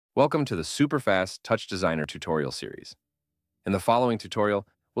Welcome to the super fast TouchDesigner tutorial series. In the following tutorial,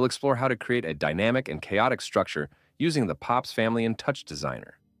 we'll explore how to create a dynamic and chaotic structure using the Pops family in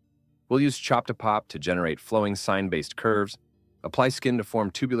TouchDesigner. We'll use chop to pop to generate flowing sine-based curves, apply skin to form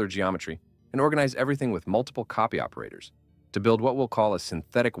tubular geometry, and organize everything with multiple copy operators to build what we'll call a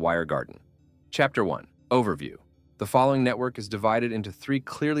synthetic wire garden. Chapter 1. Overview. The following network is divided into three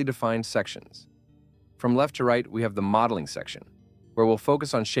clearly defined sections. From left to right, we have the modeling section, where we'll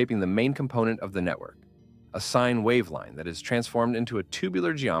focus on shaping the main component of the network, a sine wave line that is transformed into a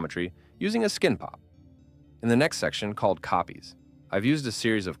tubular geometry using a skin pop. In the next section, called copies, I've used a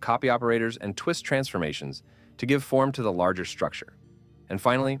series of copy operators and twist transformations to give form to the larger structure. And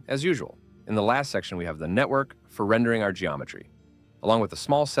finally, as usual, in the last section we have the network for rendering our geometry, along with a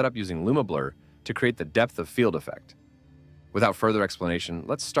small setup using Luma Blur to create the depth of field effect. Without further explanation,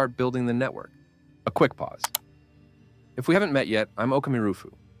 let's start building the network. A quick pause. If we haven't met yet, I'm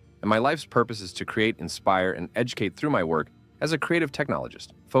Okamirufu, and my life's purpose is to create, inspire, and educate through my work as a creative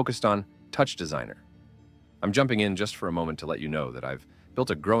technologist focused on TouchDesigner. I'm jumping in just for a moment to let you know that I've built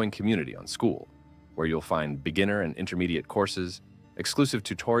a growing community on School, where you'll find beginner and intermediate courses, exclusive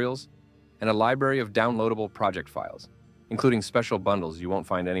tutorials, and a library of downloadable project files, including special bundles you won't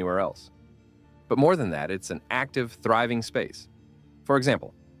find anywhere else. But more than that, it's an active, thriving space. For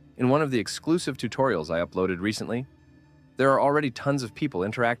example, in one of the exclusive tutorials I uploaded recently, there are already tons of people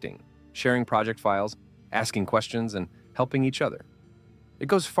interacting, sharing project files, asking questions, and helping each other. It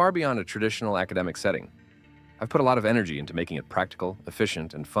goes far beyond a traditional academic setting. I've put a lot of energy into making it practical,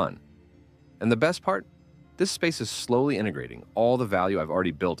 efficient, and fun. And the best part? This space is slowly integrating all the value I've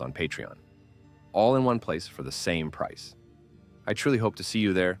already built on Patreon, all in one place for the same price. I truly hope to see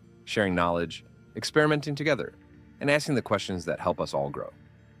you there, sharing knowledge, experimenting together, and asking the questions that help us all grow.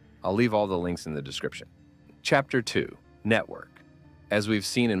 I'll leave all the links in the description. Chapter 2. Network. As we've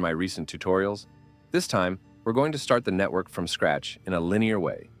seen in my recent tutorials, this time we're going to start the network from scratch in a linear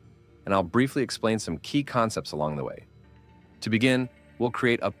way, and I'll briefly explain some key concepts along the way. To begin, we'll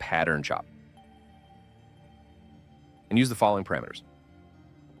create a pattern chop and use the following parameters.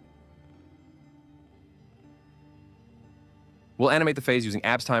 We'll animate the phase using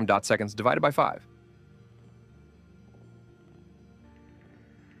absTime .seconds divided by 5.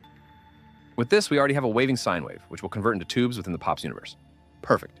 With this, we already have a waving sine wave, which will convert into tubes within the Pops universe.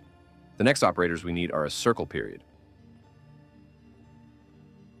 Perfect. The next operators we need are a circle period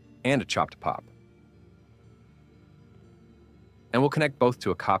and a chop to pop. And we'll connect both to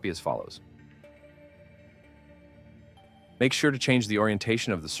a copy as follows. Make sure to change the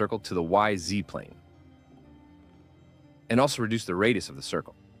orientation of the circle to the YZ plane, and also reduce the radius of the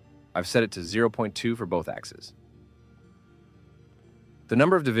circle. I've set it to 0.2 for both axes. The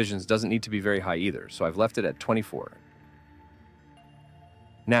number of divisions doesn't need to be very high either, so I've left it at 24.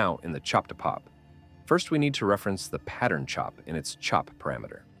 Now, in the chop to pop, first we need to reference the pattern chop in its chop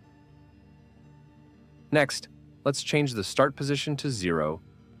parameter. Next, let's change the start position to 0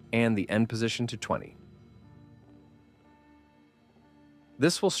 and the end position to 20.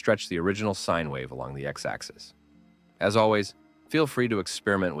 This will stretch the original sine wave along the x-axis. As always, feel free to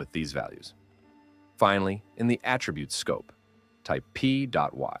experiment with these values. Finally, in the attribute scope, type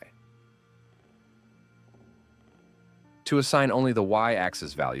p.y to assign only the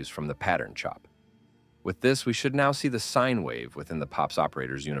y-axis values from the pattern chop. With this, we should now see the sine wave within the Pops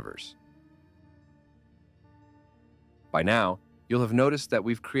operators universe. By now, you'll have noticed that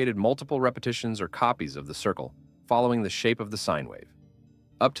we've created multiple repetitions or copies of the circle following the shape of the sine wave.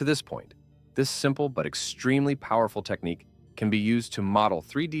 Up to this point, this simple but extremely powerful technique can be used to model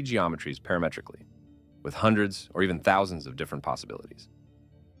 3D geometries parametrically, with hundreds or even thousands of different possibilities.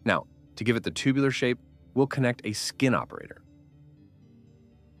 Now, to give it the tubular shape, we'll connect a skin operator.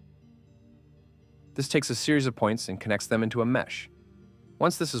 This takes a series of points and connects them into a mesh.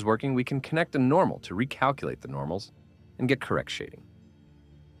 Once this is working, we can connect a normal to recalculate the normals and get correct shading.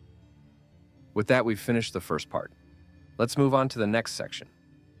 With that, we've finished the first part. Let's move on to the next section,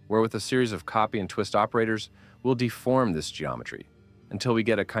 where with a series of copy and twist operators, we'll deform this geometry until we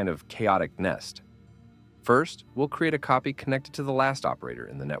get a kind of chaotic nest. First, we'll create a copy connected to the last operator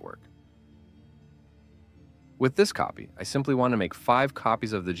in the network. With this copy, I simply want to make 5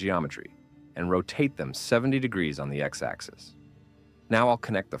 copies of the geometry and rotate them 70 degrees on the x-axis. Now I'll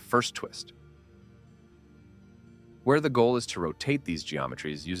connect the first twist, where the goal is to rotate these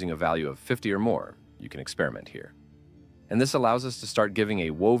geometries using a value of 50 or more. You can experiment here. And this allows us to start giving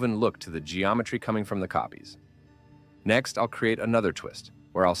a woven look to the geometry coming from the copies. Next, I'll create another twist,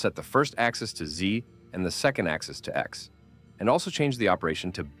 where I'll set the first axis to Z and the second axis to X, and also change the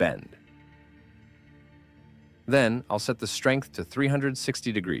operation to bend. Then I'll set the strength to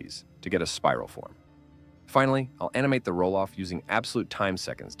 360 degrees to get a spiral form. Finally, I'll animate the roll-off using absolute time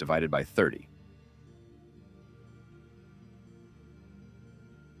seconds divided by 30.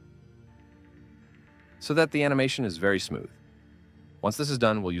 So that the animation is very smooth. Once this is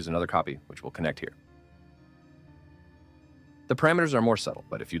done, we'll use another copy, which will connect here. The parameters are more subtle,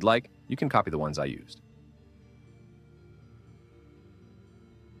 but if you'd like, you can copy the ones I used.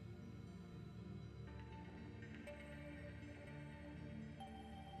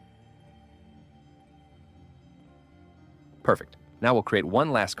 Perfect. Now we'll create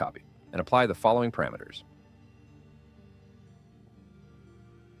one last copy and apply the following parameters.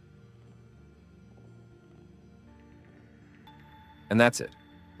 And that's it.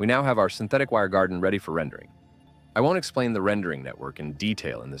 We now have our synthetic wire garden ready for rendering. I won't explain the rendering network in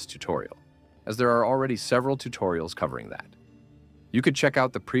detail in this tutorial, as there are already several tutorials covering that. You could check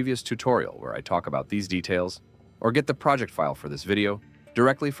out the previous tutorial where I talk about these details, or get the project file for this video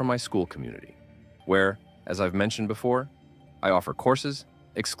directly from my school community, where, as I've mentioned before, I offer courses,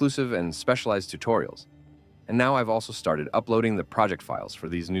 exclusive and specialized tutorials, and now I've also started uploading the project files for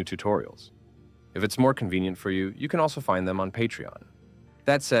these new tutorials. If it's more convenient for you, you can also find them on Patreon.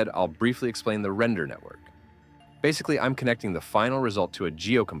 That said, I'll briefly explain the render network. Basically, I'm connecting the final result to a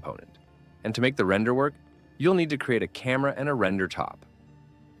geo component, and to make the render work, you'll need to create a camera and a render top.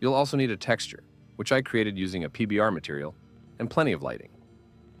 You'll also need a texture, which I created using a PBR material, and plenty of lighting.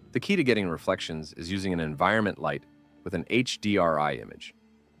 The key to getting reflections is using an environment light with an HDRI image.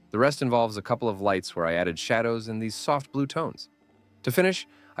 The rest involves a couple of lights where I added shadows and these soft blue tones. To finish,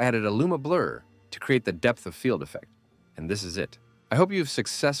 I added a Luma blur to create the depth of field effect, and this is it. I hope you've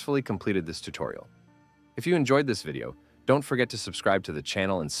successfully completed this tutorial. If you enjoyed this video, don't forget to subscribe to the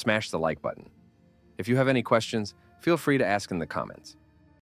channel and smash the like button. If you have any questions, feel free to ask in the comments.